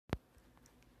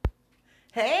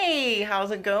Hey,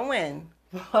 how's it going?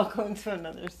 Welcome to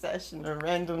another session of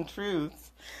Random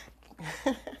Truths.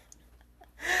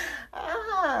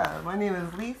 My name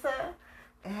is Lisa,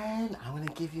 and I'm going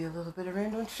to give you a little bit of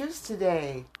random truths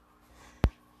today.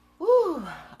 Woo!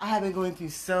 I have been going through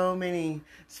so many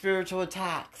spiritual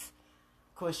attacks.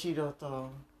 Koshiroto.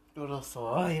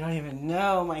 Oh, you don't even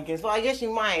know, my goodness. Well, I guess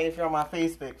you might if you're on my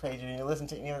Facebook page and you listen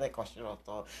to any of that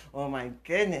Koshiroto. Oh, my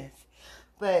goodness.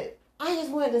 But I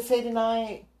just wanted to say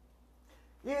tonight,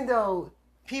 even though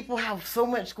people have so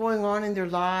much going on in their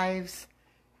lives,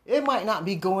 it might not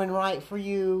be going right for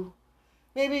you.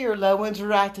 Maybe your loved ones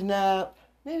are acting up.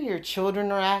 Maybe your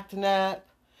children are acting up.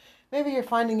 Maybe you're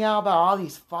finding out about all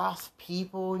these false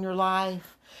people in your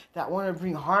life that want to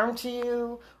bring harm to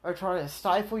you or try to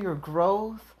stifle your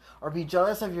growth or be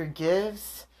jealous of your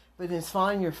gifts, but then smile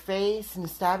in your face and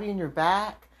stab you in your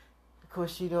back.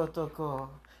 Koshirotoko.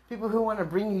 People who want to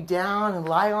bring you down and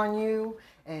lie on you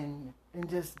and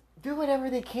just do whatever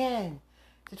they can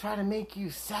to try to make you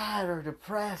sad or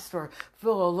depressed or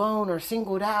feel alone or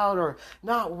singled out or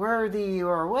not worthy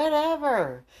or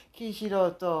whatever.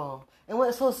 Kishiroto. And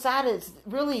what's so sad is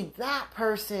really that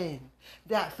person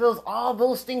that feels all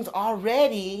those things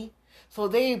already. So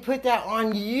they put that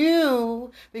on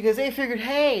you because they figured,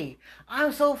 hey,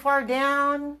 I'm so far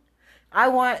down. I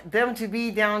want them to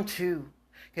be down too.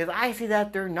 Because I see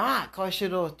that they're not.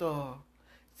 Koshiroto.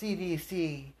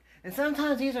 CDC. And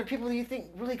sometimes these are people you think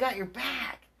really got your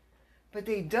back. But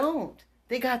they don't.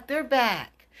 They got their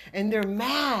back. And they're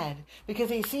mad because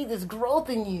they see this growth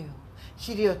in you.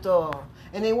 Shirioto.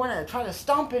 And they want to try to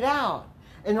stomp it out.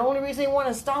 And the only reason they want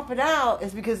to stomp it out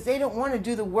is because they don't want to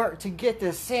do the work to get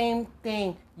the same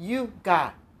thing you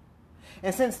got.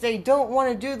 And since they don't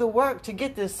want to do the work to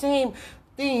get the same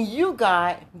thing you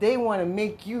got, they want to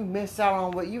make you miss out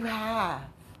on what you have.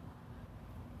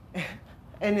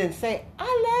 And then say,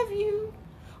 I love you,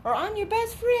 or I'm your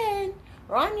best friend,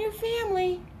 or I'm your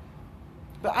family,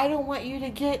 but I don't want you to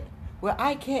get what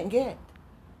I can't get.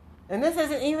 And this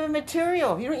isn't even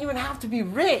material. You don't even have to be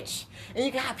rich. And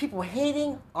you can have people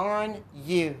hating on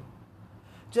you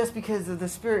just because of the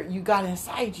spirit you got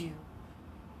inside you.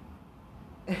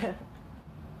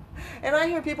 And I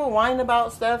hear people whine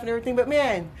about stuff and everything, but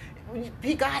man,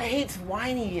 God hates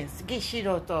whininess.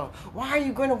 Gishiroto. Why are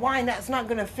you going to whine? That's not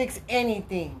going to fix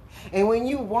anything. And when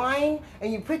you whine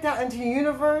and you put that into the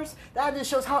universe, that just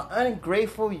shows how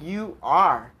ungrateful you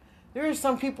are. There are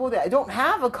some people that don't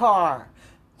have a car.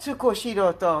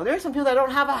 Tsukoshiroto. There's some people that don't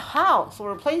have a house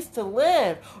or a place to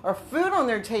live or food on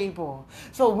their table.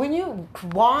 So when you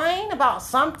whine about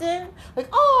something, like,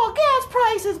 oh, gas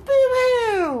prices,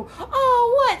 boo-hoo.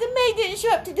 Oh, what? The maid didn't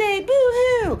show up today,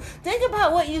 boo-hoo. Think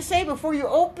about what you say before you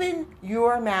open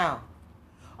your mouth.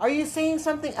 Are you saying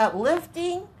something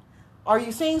uplifting? Are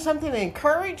you saying something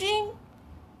encouraging?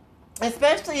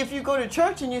 Especially if you go to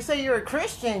church and you say you're a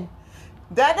Christian,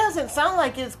 that doesn't sound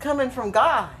like it's coming from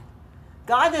God.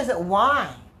 God doesn't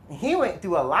whine. He went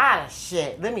through a lot of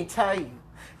shit, let me tell you.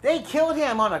 They killed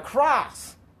him on a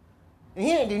cross. And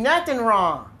he didn't do nothing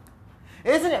wrong.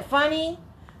 Isn't it funny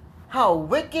how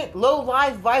wicked,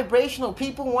 low-life, vibrational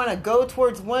people want to go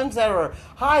towards ones that are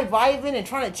high-vibing and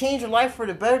trying to change their life for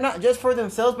the better, not just for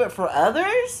themselves, but for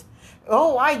others?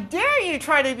 Oh, I dare you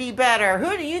try to be better.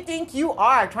 Who do you think you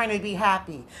are trying to be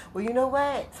happy? Well, you know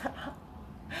what?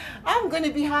 I'm going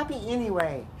to be happy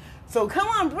anyway. So come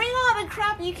on, bring all the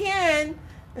crap you can.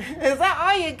 Is that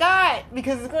all you got?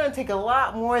 Because it's going to take a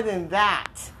lot more than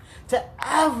that to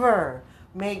ever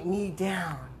make me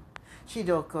down.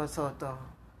 Shidoko Soto.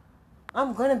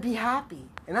 I'm going to be happy.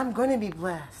 And I'm going to be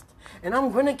blessed. And I'm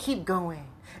going to keep going.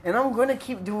 And I'm going to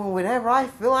keep doing whatever I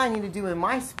feel I need to do in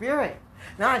my spirit.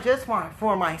 Not just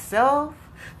for myself,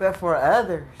 but for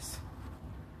others.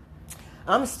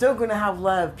 I'm still going to have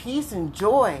love, peace, and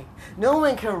joy. No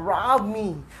one can rob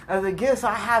me of the gifts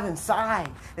I have inside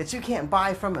that you can't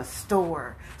buy from a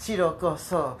store.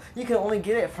 Shirokoso. You can only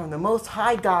get it from the Most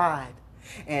High God.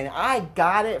 And I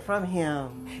got it from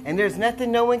Him. And there's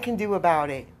nothing no one can do about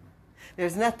it.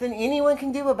 There's nothing anyone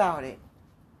can do about it.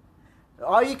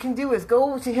 All you can do is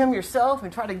go to Him yourself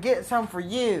and try to get some for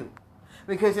you.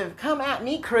 Because if you come at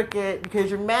me crooked because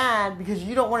you're mad because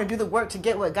you don't want to do the work to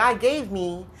get what God gave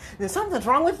me, then something's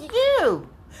wrong with you.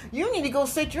 You need to go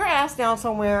sit your ass down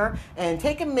somewhere and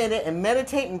take a minute and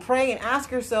meditate and pray and ask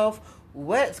yourself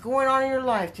what's going on in your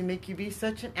life to make you be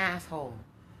such an asshole.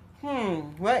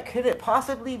 What could it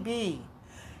possibly be?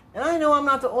 And I know I'm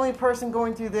not the only person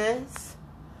going through this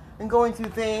and going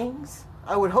through things.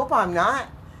 I would hope I'm not.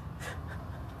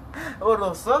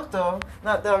 Oro soto.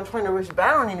 Not that I'm trying to wish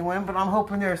bad on anyone, but I'm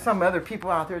hoping there's some other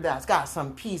people out there that's got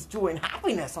some peace, joy, and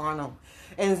happiness on them.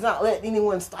 And it's not letting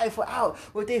anyone stifle out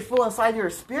what they feel inside your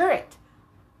spirit.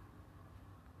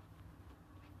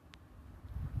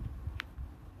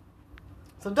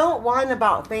 So don't whine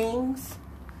about things.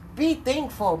 Be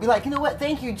thankful. Be like, you know what?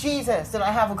 Thank you, Jesus, that I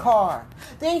have a car.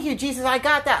 Thank you, Jesus, I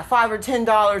got that $5 or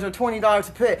 $10 or $20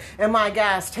 to put in my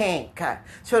gas tank.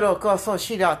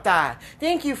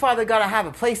 Thank you, Father God, I have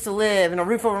a place to live and a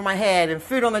roof over my head and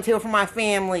food on the table for my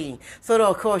family.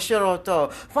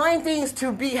 Find things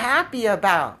to be happy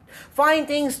about. Find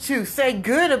things to say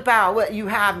good about what you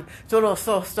have.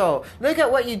 Look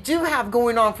at what you do have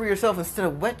going on for yourself instead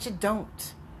of what you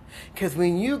don't. Because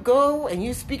when you go and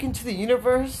you speak into the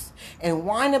universe and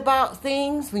whine about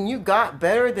things, when you got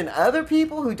better than other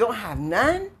people who don't have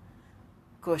none,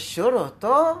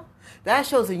 that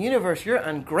shows the universe you're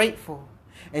ungrateful.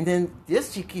 And then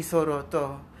this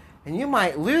chikisoroto, and you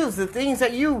might lose the things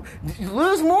that you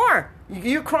lose more.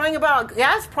 You're crying about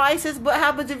gas prices, but what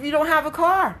happens if you don't have a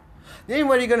car? Then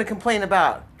what are you going to complain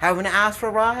about? Having to ask for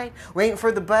a ride? Waiting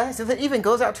for the bus? If it even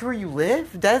goes out to where you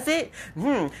live? Does it?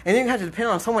 And then you have to depend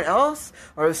on someone else?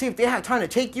 Or see if they have time to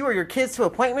take you or your kids to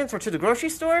appointments or to the grocery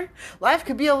store? Life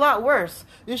could be a lot worse.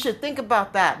 You should think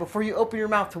about that before you open your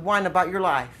mouth to whine about your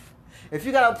life. If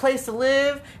you got a place to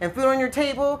live and food on your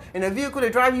table and a vehicle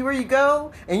to drive you where you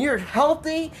go and you're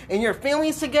healthy and your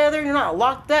family's together, you're not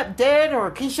locked up, dead, or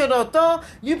kishiroto,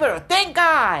 you better thank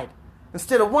God.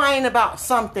 Instead of whining about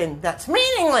something that's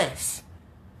meaningless.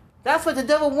 That's what the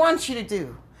devil wants you to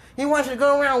do. He wants you to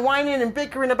go around whining and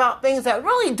bickering about things that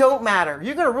really don't matter.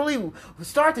 You're going to really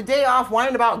start the day off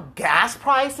whining about gas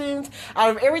prices out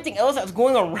of everything else that's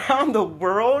going around the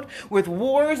world with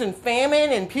wars and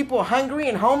famine and people hungry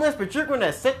and homeless, but you're going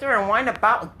to sit there and whine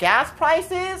about gas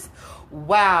prices?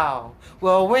 Wow.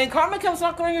 Well, when karma comes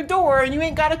knocking on your door and you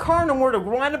ain't got a car no more to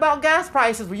whine about gas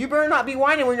prices, well, you better not be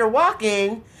whining when you're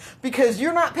walking because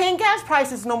you're not paying gas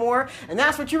prices no more, and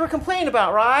that's what you were complaining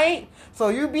about, right? So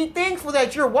you be thankful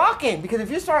that you're walking, because if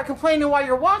you start complaining while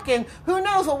you're walking, who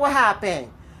knows what will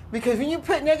happen? Because when you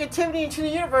put negativity into the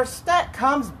universe, that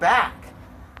comes back.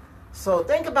 So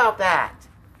think about that.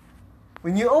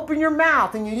 When you open your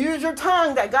mouth and you use your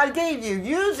tongue that God gave you,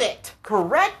 use it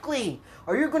correctly,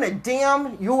 or you're going to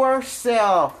damn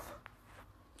yourself.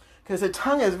 Because the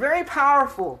tongue is very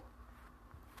powerful.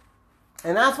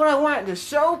 And that's what I wanted to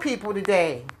show people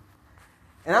today.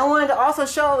 And I wanted to also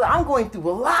show that I'm going through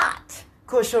a lot.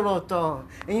 Koshoroto.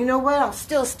 And you know what? I'm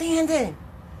still standing.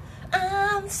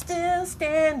 I'm still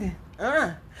standing.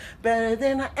 Better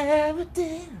than I ever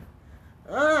did.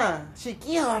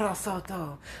 Shikihara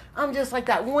Soto. I'm just like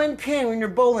that one pin when you're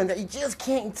bowling that you just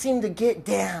can't seem to get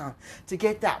down to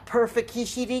get that perfect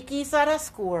Kishiriki Sara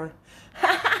score.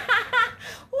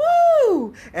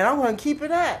 Woo! And I'm going to keep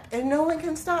it up, and no one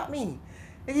can stop me.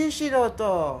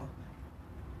 Ishiroto.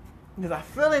 Because I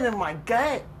feel it in my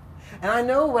gut. And I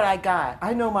know what I got.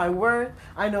 I know my worth.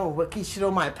 I know what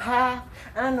Kishiro my path.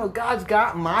 And I know God's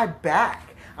got my back.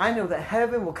 I know that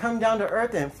heaven will come down to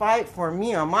earth and fight for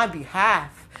me on my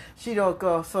behalf.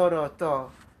 Shiroko Soroto.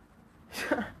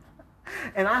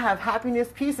 And I have happiness,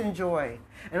 peace, and joy.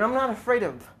 And I'm not afraid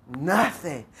of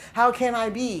nothing. How can I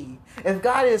be? If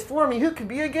God is for me, who could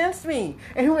be against me?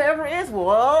 And whoever is,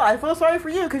 well, I feel sorry for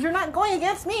you because you're not going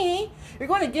against me. You're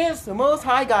going against the Most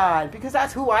High God because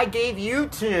that's who I gave you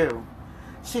to.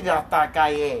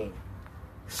 Shiratakaye.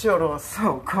 So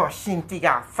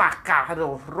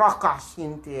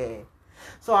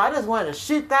I just wanted to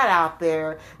shoot that out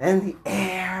there in the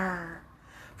air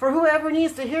for whoever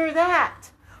needs to hear that.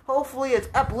 Hopefully it's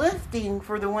uplifting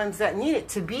for the ones that need it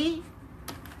to be,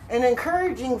 and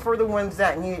encouraging for the ones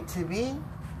that need it to be,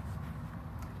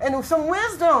 and some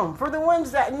wisdom for the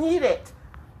ones that need it,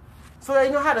 so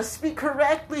they know how to speak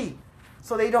correctly,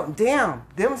 so they don't damn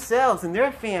themselves and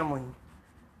their family.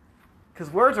 Because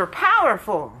words are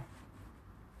powerful.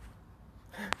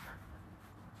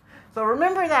 So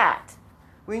remember that.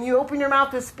 When you open your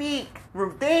mouth to speak,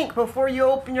 think before you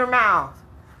open your mouth.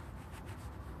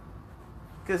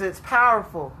 Because it's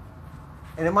powerful.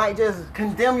 And it might just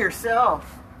condemn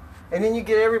yourself. And then you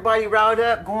get everybody riled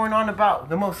up going on about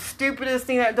the most stupidest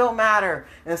thing that don't matter.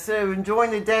 Instead of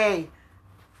enjoying the day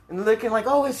and looking like,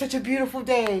 oh, it's such a beautiful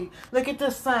day. Look at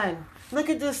the sun. Look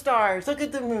at the stars. Look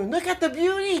at the moon. Look at the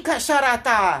beauty,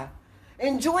 kasharata.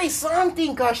 Enjoy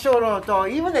something, kashoroto.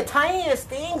 Even the tiniest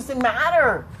things that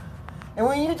matter. And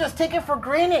when you just take it for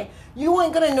granted, you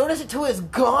ain't going to notice it till it's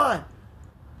gone.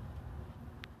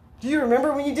 Do you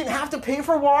remember when you didn't have to pay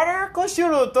for water,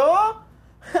 kashoroto?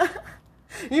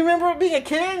 You remember being a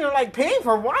kid and you're like, paying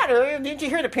for water? Didn't you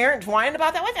hear the parents whining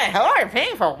about that? What the hell are you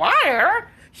paying for water?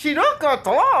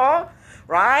 Shirokoto,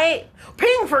 right?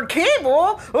 Paying for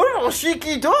cable,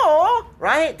 shikido,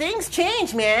 right? Things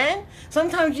change, man.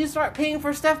 Sometimes you start paying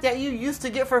for stuff that you used to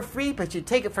get for free, but you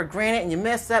take it for granted and you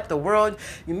mess up the world,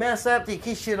 you mess up the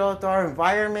kishiroto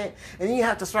environment, and then you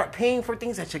have to start paying for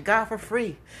things that you got for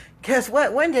free. Guess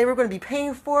what? One day we're going to be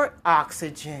paying for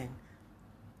oxygen.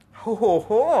 Ho ho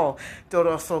ho,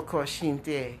 dorosoko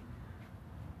shinte.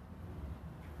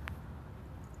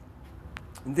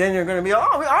 And then you're going to be, oh,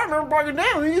 I remember back in the day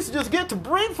we used to just get to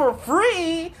breathe for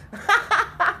free.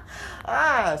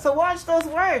 So watch those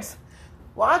words.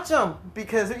 Watch them,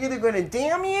 because they're either going to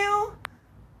damn you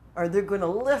or they're going to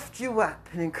lift you up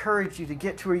and encourage you to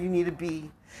get to where you need to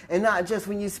be. And not just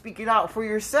when you speak it out for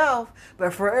yourself,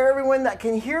 but for everyone that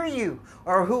can hear you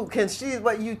or who can see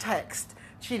what you text.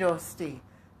 Chidosti.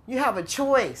 You have a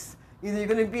choice. Either you're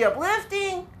going to be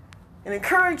uplifting and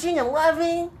encouraging and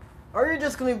loving, or you're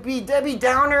just going to be Debbie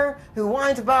Downer who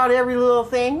whines about every little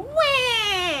thing.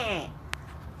 Wah!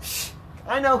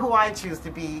 I know who I choose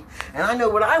to be, and I know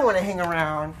what I want to hang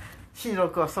around.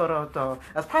 Shiroko Soroto.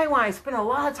 That's probably why I spend a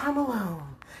lot of time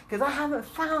alone, because I haven't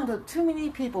found too many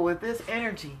people with this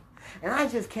energy. And I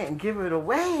just can't give it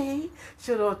away,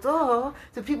 Shiroto,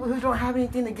 to people who don't have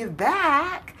anything to give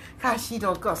back.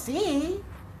 Kashiroko si.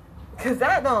 Because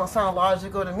that don't sound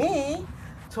logical to me.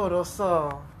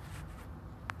 Toroso.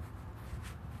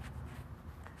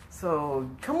 So,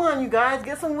 come on, you guys.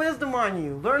 Get some wisdom on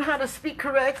you. Learn how to speak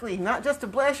correctly. Not just to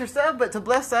bless yourself, but to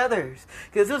bless others.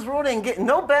 Because this world ain't getting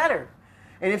no better.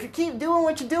 And if you keep doing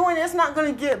what you're doing, it's not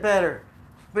going to get better.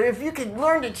 But if you can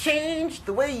learn to change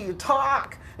the way you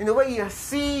talk and the way you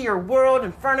see your world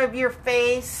in front of your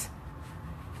face,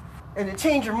 and to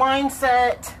change your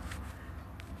mindset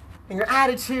and your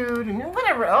attitude and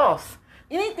whatever else,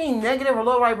 anything negative or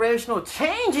low vibrational,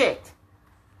 change it.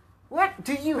 What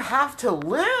do you have to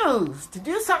lose to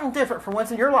do something different for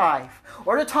once in your life,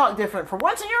 or to talk different for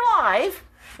once in your life,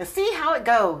 and see how it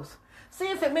goes? See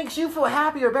if it makes you feel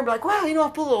happier. Remember, like, wow, I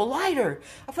feel a little lighter.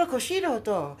 I feel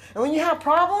koshiroto. And when you have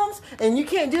problems and you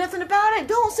can't do nothing about it,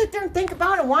 don't sit there and think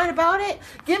about it, whine about it.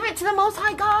 Give it to the Most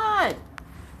High God.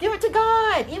 Give it to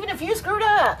God, even if you screwed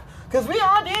up, because we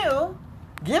all do.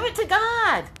 Give it to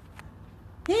God.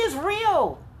 He is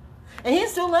real, and He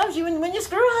still loves you when you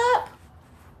screw up.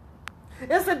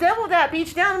 It's the devil that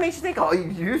beats you down and makes you think, oh,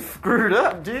 you screwed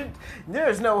up, dude.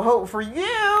 There's no hope for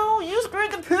you. You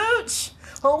screwed the pooch.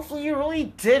 Hopefully you really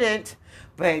didn't.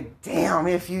 But damn,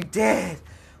 if you did,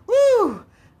 woo,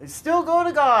 still go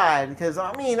to God. Because,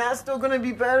 that's still going to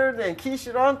be better than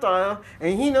Kishiranto.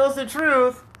 And He knows the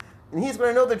truth. And He's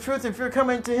going to know the truth if you're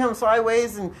coming to Him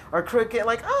sideways and or crooked,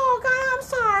 like, oh, God, I'm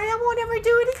sorry. I won't ever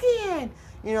do it again.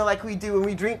 Like we do when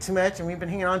we drink too much and we've been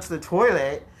hanging on to the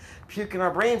toilet, puking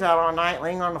our brains out all night,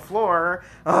 laying on the floor.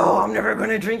 Oh, I'm never going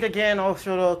to drink again. Oh,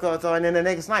 Shiroko. And then the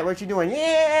next night, what you doing?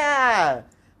 Yeah.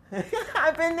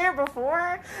 I've been there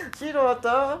before.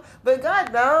 Shiroto. But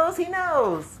God knows. He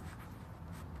knows.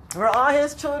 We're all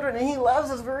His children, and He loves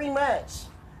us very much.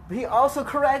 But He also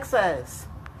corrects us.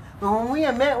 But when we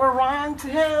admit we're wrong to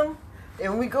Him,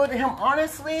 and we go to Him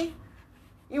honestly,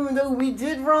 even though we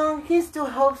did wrong, He still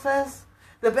helps us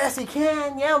the best He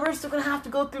can. Yeah, we're still going to have to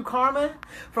go through karma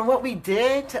from what we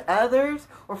did to others,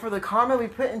 or for the karma we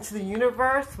put into the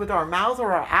universe with our mouths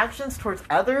or our actions towards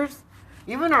others,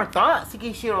 even our thoughts.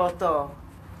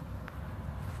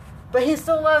 But He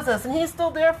still loves us, and He's still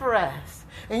there for us.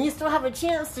 And you still have a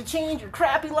chance to change your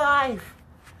crappy life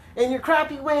and your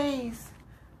crappy ways.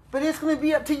 But it's going to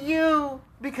be up to you,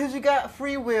 because you got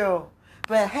free will.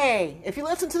 But hey, if you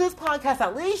listen to this podcast,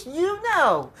 at least you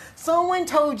know someone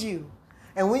told you.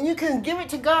 And when you can give it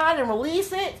to God and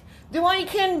release it, do all you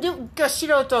can do,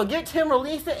 Gashiroto, get to Him,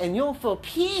 release it, and you'll feel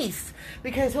peace.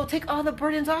 Because He'll take all the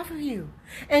burdens off of you.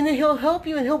 And then He'll help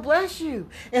you, and He'll bless you.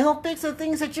 And He'll fix the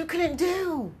things that you couldn't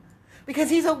do. Because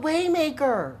He's a way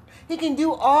maker. He can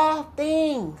do all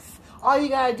things. All you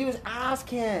got to do is ask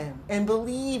Him and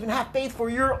believe and have faith for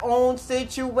your own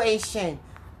situation.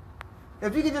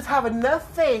 If you can just have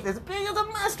enough faith, as big as a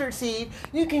mustard seed,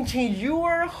 you can change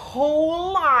your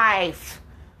whole life.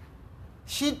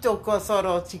 Shitoko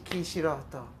soro chiki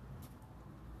shiroto.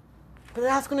 But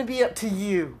that's going to be up to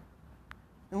you.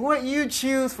 And what you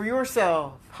choose for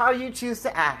yourself. How you choose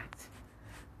to act.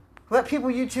 What people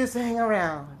you choose to hang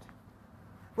around.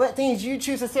 What things you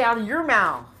choose to say out of your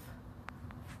mouth.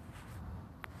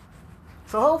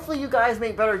 So hopefully you guys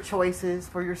make better choices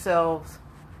for yourselves.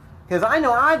 Because I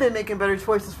know I've been making better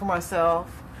choices for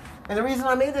myself. And the reason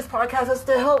I made this podcast is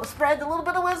to help spread the little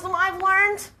bit of wisdom I've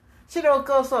learned.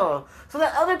 Shirokoso. So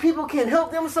that other people can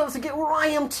help themselves to get where I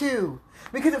am too.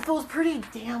 Because it feels pretty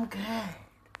damn good.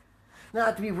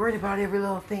 Not to be worried about every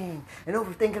little thing and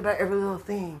overthinking about every little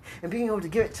thing and being able to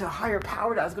give it to a higher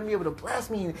power that's going to be able to bless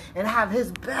me and have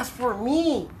his best for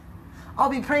me. I'll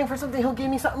be praying for something, he'll give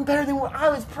me something better than what I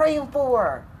was praying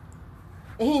for.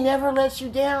 And he never lets you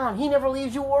down. He never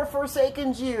leaves you or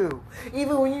forsakens you.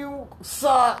 Even when you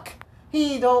suck,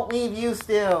 he don't leave you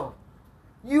still.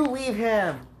 You leave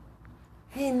him.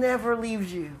 He never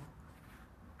leaves you.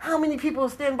 How many people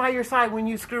stand by your side when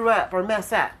you screw up or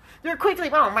mess up? They're quick to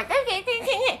leave. Oh, I'm like,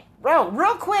 bro,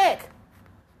 real quick.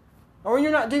 Or when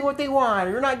you're not doing what they want,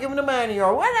 or you're not giving them money,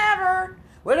 or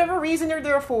whatever reason they're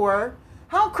there for.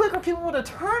 How quick are people to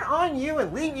turn on you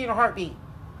and leave you in a heartbeat?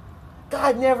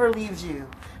 God never leaves you.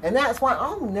 And that's why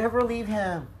I'll never leave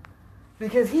him.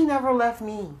 Because he never left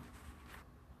me.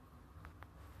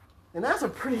 And that's a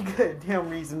pretty good damn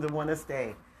reason to want to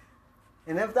stay.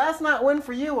 And if that's not one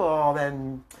for you all,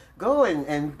 then go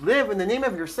and live in the name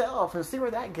of yourself and see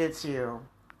where that gets you.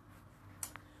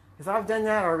 Because I've done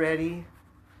that already.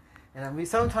 And I mean,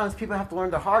 sometimes people have to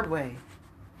learn the hard way.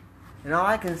 And all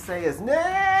I can say is,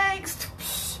 next!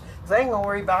 Because I ain't going to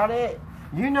worry about it.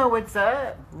 You know what's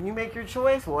up. You make your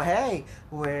choice. Well, hey,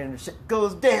 when shit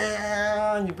goes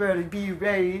down, you better be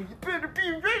ready. You better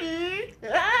be ready.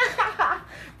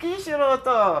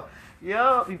 Kishiroto.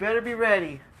 Yo, you better be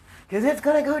ready. Because it's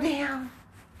going to go down.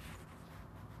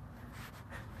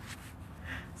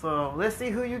 So, let's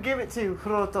see who you give it to.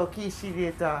 Kuroto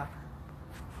Kishirita.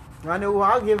 I know who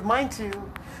I'll give mine to.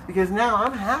 Because now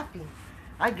I'm happy.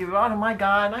 I give it all to my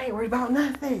God. And I ain't worried about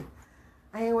nothing.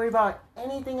 I ain't worried about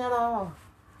anything at all.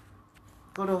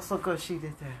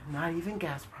 Not even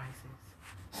gas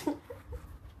prices.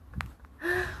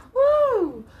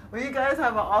 Woo! Well, you guys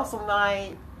have an awesome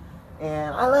night.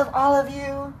 And I love all of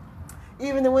you.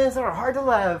 Even the ones that are hard to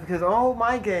love. Because, oh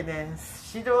my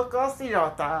goodness. Shiroko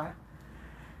Shirota.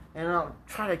 And I'll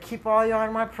try to keep all y'all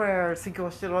in my prayers.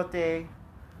 Shiko Shirote.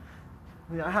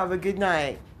 Y'all have a good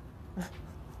night.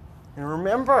 And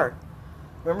remember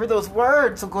those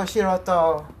words, Shiko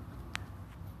Shiroto.